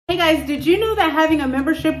Hey guys, did you know that having a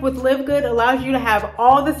membership with Live Good allows you to have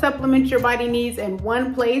all the supplements your body needs in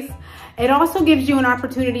one place? It also gives you an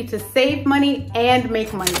opportunity to save money and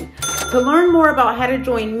make money. To learn more about how to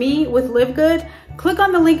join me with Live Good, click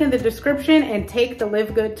on the link in the description and take the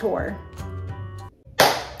Live Good tour.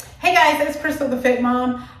 Hey guys, it's Crystal the Fit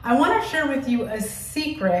Mom. I want to share with you a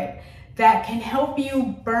secret that can help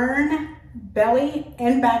you burn belly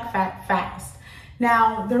and back fat fast.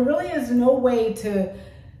 Now, there really is no way to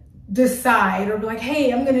decide or be like,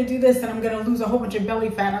 hey, I'm gonna do this and I'm gonna lose a whole bunch of belly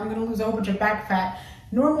fat, I'm gonna lose a whole bunch of back fat.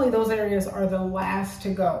 Normally those areas are the last to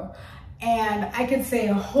go. And I could say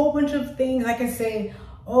a whole bunch of things. I could say,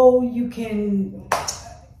 oh, you can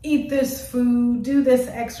eat this food, do this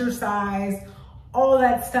exercise, all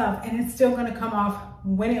that stuff, and it's still gonna come off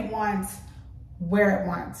when it wants, where it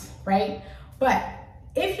wants, right? But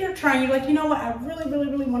if you're trying, you're like, you know what, I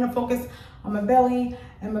really wanna focus on my belly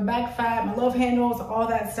and my back fat, my love handles, all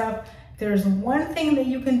that stuff. There's one thing that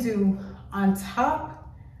you can do on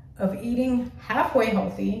top of eating halfway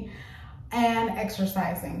healthy and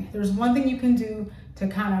exercising. There's one thing you can do to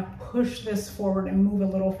kind of push this forward and move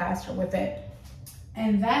a little faster with it.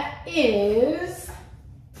 And that is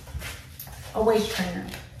a waist trainer.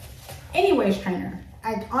 Any waist trainer.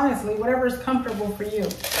 Honestly, whatever is comfortable for you.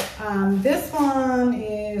 This one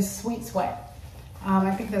is Sweet Sweat.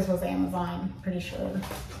 I think this was Amazon, pretty sure.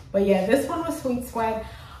 But yeah, this one was Sweet Sweat.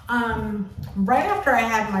 Right after I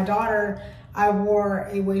had my daughter, I wore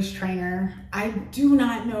a waist trainer. I do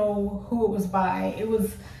not know who it was by. It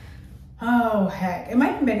was, oh heck, it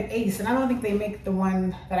might have been Ace, and I don't think they make the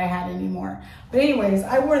one that I had anymore. But anyways,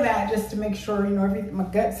 I wore that just to make sure, you know, my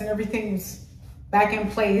guts and everything was back in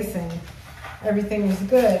place and everything was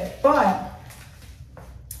good. But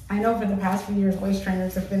I know for the past few years, waist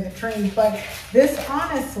trainers have been the trend, but this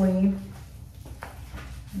honestly,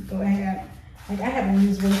 go ahead. Like I haven't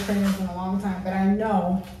used waist trainers in a long time, but I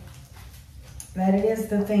know that it is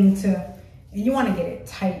the thing to, you want to get it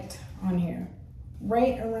tight on here,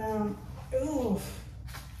 right around, oof,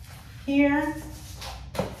 here,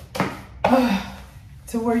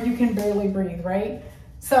 to where you can barely breathe, right?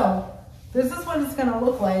 So this is what it's gonna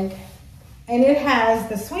look like. And it has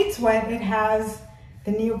the Sweet Sweat, it has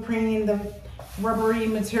the neoprene, the rubbery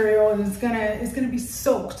material, and it's gonna be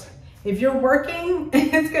soaked. If you're working,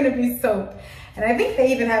 it's gonna be soaked. And I think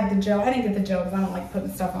they even have the gel. I didn't get the gel because I don't like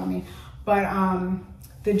putting stuff on me. But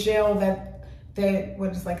the gel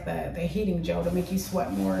what is like the heating gel to make you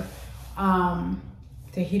sweat more,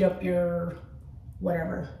 to heat up your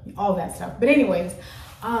whatever, all that stuff. But anyways,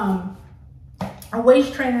 a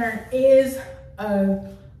waist trainer is a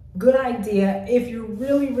good idea if you're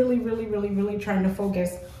really trying to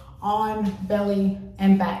focus on belly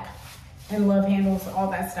and back and love handles,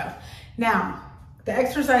 all that stuff. Now, the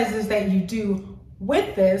exercises that you do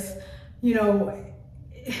with this, you know,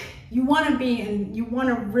 you want to be and you want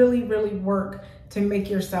to really work to make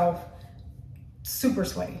yourself super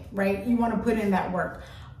sweaty, right? You want to put in that work.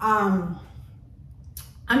 I'll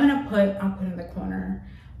put in the corner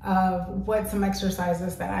of what some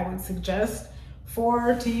exercises that I would suggest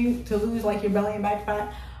to you to lose like your belly and back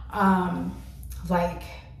fat, like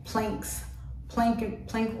planks,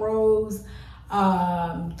 plank rows,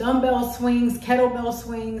 dumbbell swings, kettlebell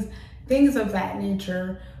swings, things of that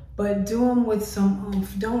nature, but do them with some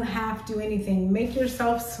oomph. Don't have to do anything. Make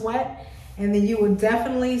yourself sweat, and then you will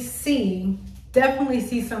definitely see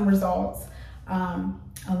some results,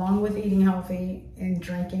 along with eating healthy and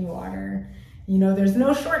drinking water. You know, there's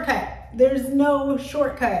no shortcut. There's no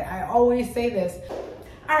shortcut. I always say this.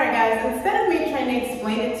 All right, guys, instead of me trying to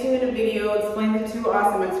explain it to you in a video, explain the 2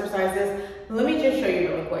 awesome exercises, let me just show you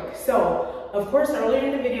really quick. So, of course, earlier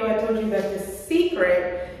in the video, I told you that the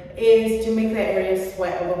secret is to make that area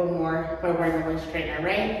sweat a little more by wearing a waist trainer,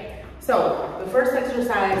 right? So, the first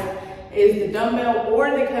exercise is the dumbbell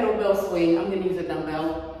or the kettlebell swing. I'm gonna use a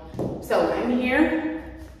dumbbell. So, I'm here,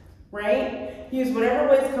 right? Use whatever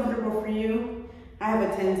way is comfortable for you. I have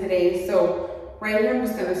a 10 today, so right here I'm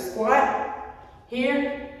just gonna squat,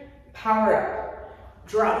 here, power up.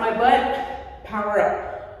 Drop my butt, power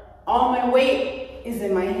up. All my weight is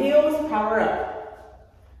in my heels, power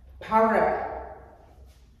up. Power up.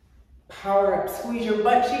 Power up. Squeeze your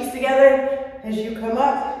butt cheeks together as you come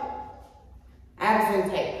up. Abs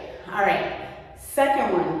in tight. All right,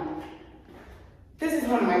 second one. This is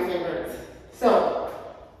one of my favorites. So,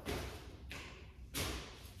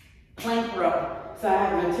 plank row. So I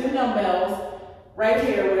have my 2 dumbbells right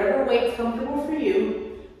here, whatever weight's comfortable for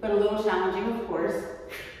you, but a little challenging, of course.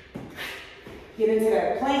 Get into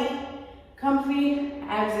that plank, comfy,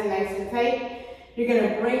 abs in nice and tight. You're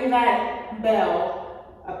gonna bring that bell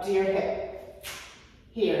up to your hip.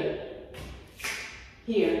 here,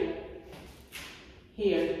 here,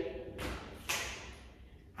 here.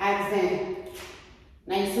 Abs in,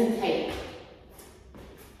 nice and tight.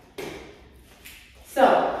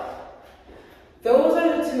 So, those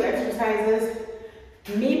are the two exercises.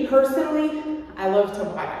 Me personally, I love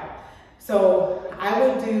Tabata. So I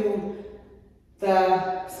would do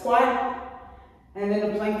the squat and then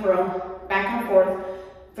the plank row, back and forth,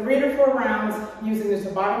 3 to 4 rounds using the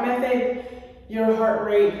Tabata method. Your heart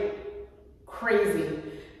rate, crazy.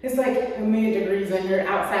 It's like 1,000,000 degrees on your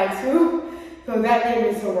outside too. So that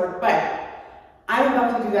gave me some work, but I'm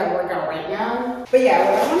about to do that workout right now. But yeah,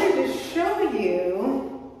 what I wanted to show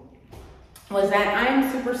you was that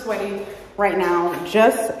I'm super sweaty right now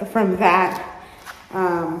just from that.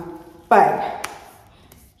 But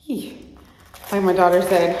like my daughter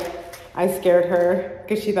said, I scared her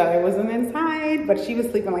because she thought I wasn't inside, but she was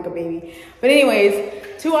sleeping like a baby. But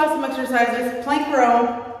anyways, 2 awesome exercises, plank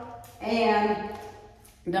row and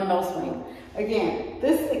dumbbell swing. Again,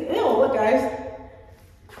 this thing, ew, look guys.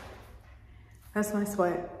 That's my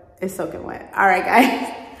sweat. It's soaking wet. All right,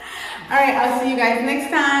 guys. All right, I'll see you guys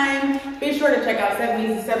next time. Be sure to check out 7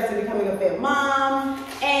 Easy Steps to Becoming a Fit Mom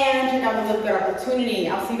and check out the Live Good Opportunity.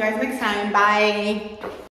 I'll see you guys next time. Bye.